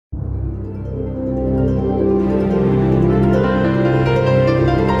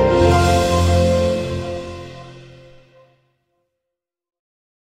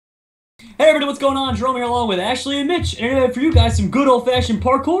everybody, what's going on? Jerome here along with Ashley and Mitch. And anyway, for you guys, some good old-fashioned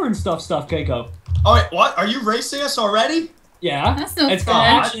parkour and stuff, Keiko. Oh wait, what? Are you racing us already? Yeah. That's no it's fun.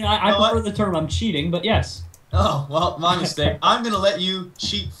 Actually, I prefer the term I'm cheating, but yes. Oh, well, my mistake. I'm gonna let you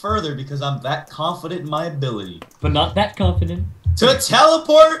cheat further because I'm that confident in my ability. But not that confident. To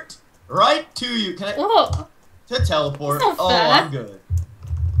teleport right to you. Can I? Whoa. To teleport. That's not Oh, fair. I'm good.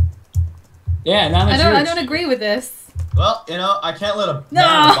 Yeah, now that's I don't agree with this. Well, you know, I can't let a No.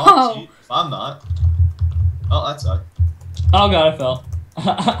 man in a box cheat if I'm not. Oh, that sucked. Oh god, I fell.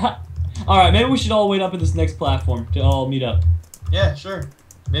 Alright, maybe we should all wait up at this next platform to all meet up. Yeah, sure.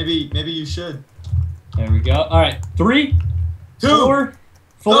 Maybe you should. There we go. Alright, 3, 2, 4.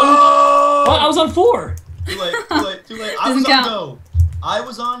 Oh! What? I was on 4. Too late, too late, too late. I was on go. I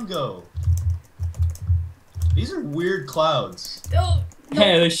was on go. These are weird clouds. Oh, no.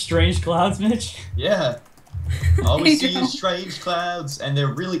 Hey, are they strange clouds, Mitch? Yeah. All we see Adrian. is strange clouds, and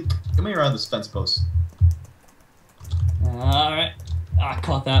they're really... Come here around this fence post. Alright. I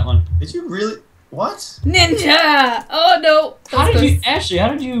caught that one. Did you really... What? Ninja! Oh no! How did you... Ashley, how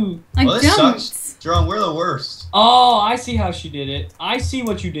did you... I Well, this jumped. sucks. Jerome, we're the worst. Oh, I see how she did it. I see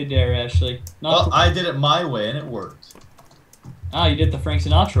what you did there, Ashley. Well, I did it my way, and it worked. Ah, you did the Frank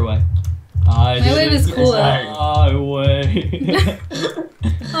Sinatra way. I My way was cooler. My way.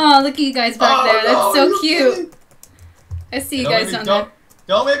 Oh, look at you guys back there. That's no, so you cute. kidding? I see you Don't guys make me- down don't,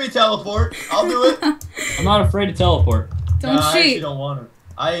 don't make me teleport. I'll do it. I'm not afraid to teleport. there. Don't Nah, I actually cheat. don't want to.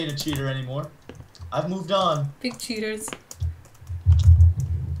 I ain't a cheater anymore. I've moved on. Big cheaters.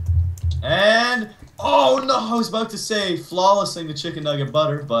 And... Oh, no! I was about to say flawlessing the chicken nugget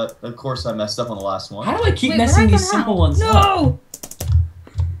butter, but of course I messed up on the last one. How do I keep Wait, messing where I these go now? simple ones up? No!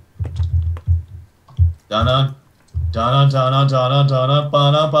 Dun-dun. Dun-dun, dun-dun, dun-dun, dun-dun,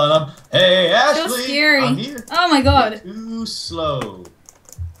 dun-dun, dun-dun. Hey, Ashley! So scary. I'm here. Oh my god. You're too slow.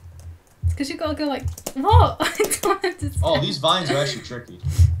 It's because you gotta go like, whoa! I don't understand. Oh, these vines are actually tricky.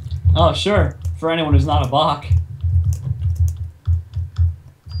 Oh, sure. For anyone who's not a Bach.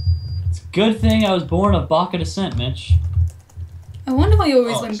 It's a good thing I was born of Bach of descent, Mitch. I wonder why you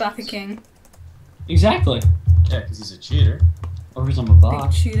always Oh, win back a king. Exactly. Yeah, because he's a cheater. Or because I'm a Bach.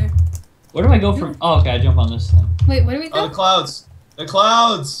 Big cheater. Where do I go from? Oh, okay, I jump on this thing. Wait, where do we Oh, go? the clouds! The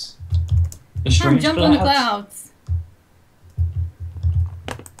clouds! The I'm strange jumping on the clouds.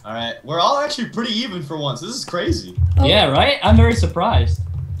 Alright, we're all actually pretty even for once. This is crazy. Oh. Yeah, right? I'm very surprised.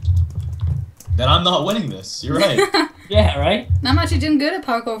 That I'm not winning this. You're right. Yeah, right? I'm actually doing good at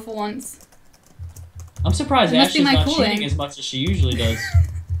parkour for once. I'm surprised It must be Ashley's my not cooling. cheating as much as she usually does.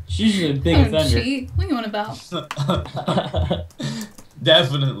 She's usually a big I don't offender. cheat. What are you on about?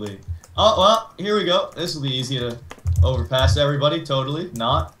 Definitely. Oh, well, here we go. This will be easy to overpass everybody. Totally.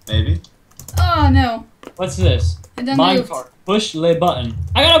 Not. Maybe. Oh no. What's this? I done moved. Minecart. Push le button.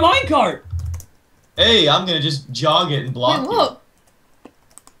 I got a minecart! Hey, I'm gonna just jog it and block Wait, you. whoa.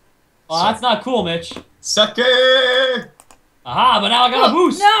 Oh, that's not cool, Mitch. Sucker! Aha, but now I got a Whoa,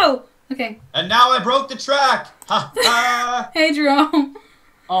 boost! No! Okay. And now I broke the track! Ha ha! Hey, Jerome.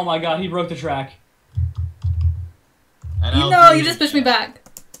 Oh my god, he broke the track. And I'll No, do you it just pushed me again. back.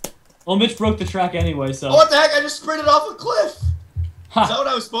 Well, Mitch broke the track anyway, so... Oh, what the heck? I just sprinted off a cliff! Is that Ha! what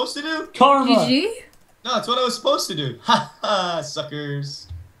I was supposed to do? Karma! GG? No, that's what I was supposed to do. Ha ha, suckers.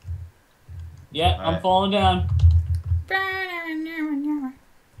 Yeah, I'm Alright. falling down.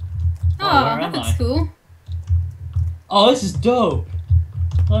 Oh, where am that's I? cool. Oh, this is dope.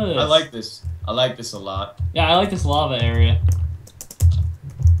 Look at this. I like this. I like this a lot. Yeah, I like this lava area.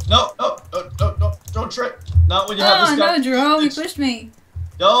 No, no, no, no, no, don't trip. Not when you have Oh this guy. no, Jerome, you pushed me.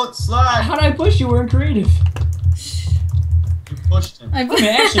 Don't slide. How did I push you? We're in creative. You pushed him. I I mean,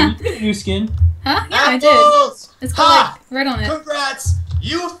 actually, you get a new skin. Huh? Yeah, I did. Apples! It's got Ha! like red on it. Congrats!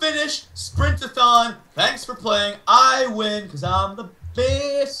 You finished Sprintathon. Thanks for playing. I win because I'm the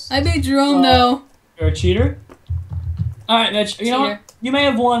best. I beat Jerome Oh. though. You're a cheater? Alright, Mitch, you know what? Cheater. You may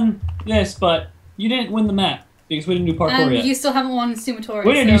have won this, but you didn't win the map. Because we didn't do parkour And yet. you still haven't won Sumotori.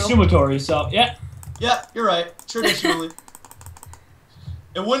 We didn't so. do sumotori, so yeah. Yeah, you're right. Traditionally.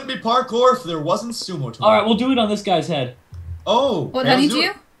 It wouldn't be parkour if there wasn't sumo tour. Alright, we'll do it on this guy's head. Oh. What, let's do honeydew?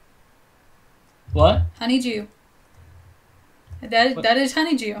 it. What? Honeydew. What? That is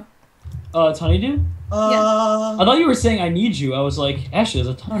honeydew. It's honeydew? I Uh, thought you were saying I need you. I was like, Ashley,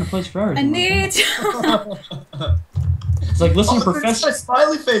 there's a time and a place for I everything. need you. It's like, listen to look at Professor... this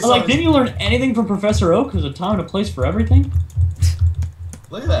smiley face. I was like, on didn't his- you learn anything from Professor Oak? There's a time and a place for everything?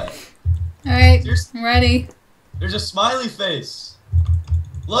 Look at that. Alright, There's- I'm ready. There's a smiley face.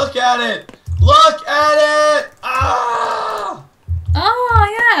 Look at it. Look at it. Ah.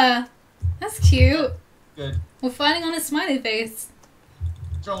 Oh, yeah. That's cute. Good. We're fighting on a smiley face.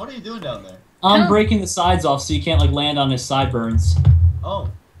 Jerome, what are you doing down there? I'm breaking the sides off so you can't like land on his sideburns. Oh.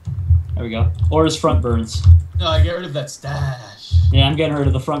 There we go. Or his front burns. No, I get rid of that stash. Yeah, I'm getting rid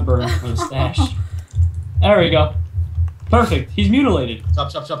of the front burn or the stash. There we go. Perfect. He's mutilated.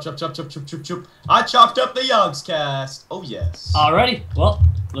 Chop, chop, chop, chop, chop, chop, chop, chop, chop. I chopped up the yogscast. Oh, yes. Alrighty. Well,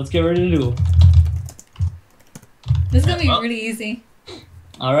 let's get ready to do it. This is gonna be really easy.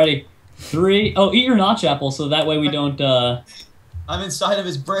 Alrighty. 3. Oh, eat your notch apple so that way we don't, I'm inside of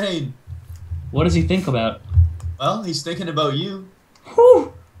his brain. What does he think about? Well, he's thinking about you.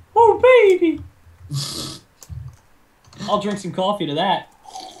 Whew. Oh, baby. I'll drink some coffee to that.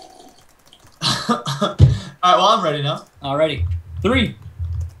 Alright, well, I'm ready now. Alrighty. 3,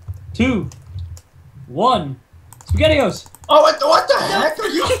 2, 1. SpaghettiOs. Oh, what the heck are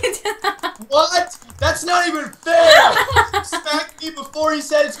you? What? That's not even fair! Smacked me before he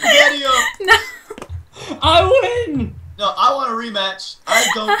said SpaghettiO. No. I win! No, I want a rematch. I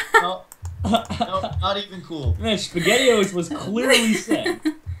don't. No, no, not even cool. Man, SpaghettiOs was clearly said.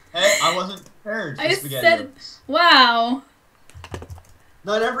 Hey, I wasn't prepared for I SpaghettiOs. said, wow.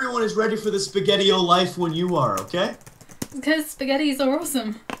 Not everyone is ready for the SpaghettiO life when you are, okay? Because spaghettis are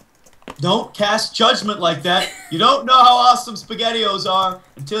awesome. Don't cast judgment like that. You don't know how awesome SpaghettiOs are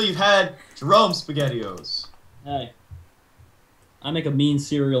until you've had Jerome's SpaghettiOs. Hey. I make a mean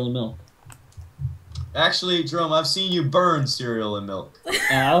cereal and milk. Actually, Jerome, I've seen you burn cereal and milk.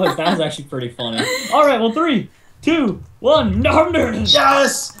 Yeah, that was actually pretty funny. Alright, well, 3, 2, 1.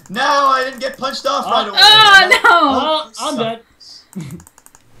 Yes! Now I didn't get punched off right away. Oh, no! I'm dead.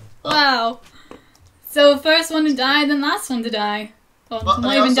 Wow. So first one to die, then last one to die. Well, Well,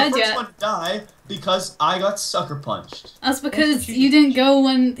 not I even was the dead first yet. one to die because I got sucker punched. That's because you didn't go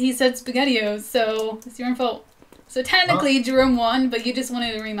when he said SpaghettiOs, so it's your own fault. So technically Jerome won, but you just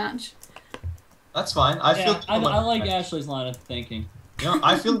wanted a rematch. That's fine. I like Ashley's line of thinking. You know,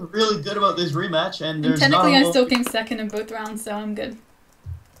 I feel really good about this rematch, and And there's technically not a I still came second in both rounds, so I'm good.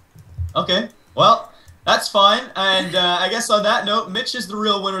 Okay, well, that's fine. And I guess on that note, Mitch is the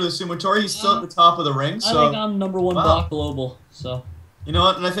real winner of the Sumotori. He's still at the top of the ring. So I think I'm #1 block global. So you know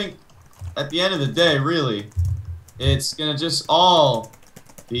what? And I think at the end of the day, really, it's gonna just all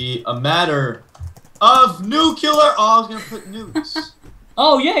be a matter of nuclear. Oh, I was gonna put nukes.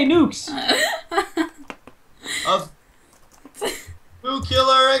 Oh yay, nukes! Of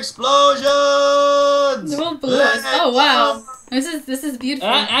nuclear explosions. They're all balloons. Oh wow, this is beautiful.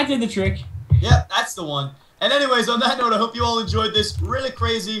 I did the trick. Yep, that's the one. And anyways, on that note, I hope you all enjoyed this really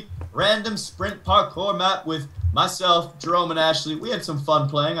crazy random sprint parkour map with myself, Jerome, and Ashley. We had some fun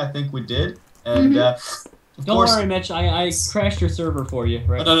playing. I think we did. And Don't worry, Mitch. I crashed your server for you.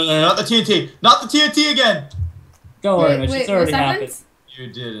 Right? No, not the TNT. Not the TNT again. Don't worry, Mitch. It's already happened. You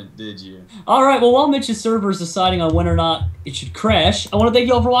didn't, did you? Alright, well, while Mitch's server is deciding on whether or not it should crash, I want to thank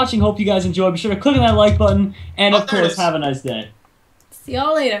you all for watching. Hope you guys enjoyed. Be sure to click on that like button. And, of course, have a nice day. See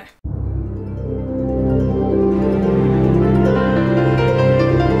y'all later.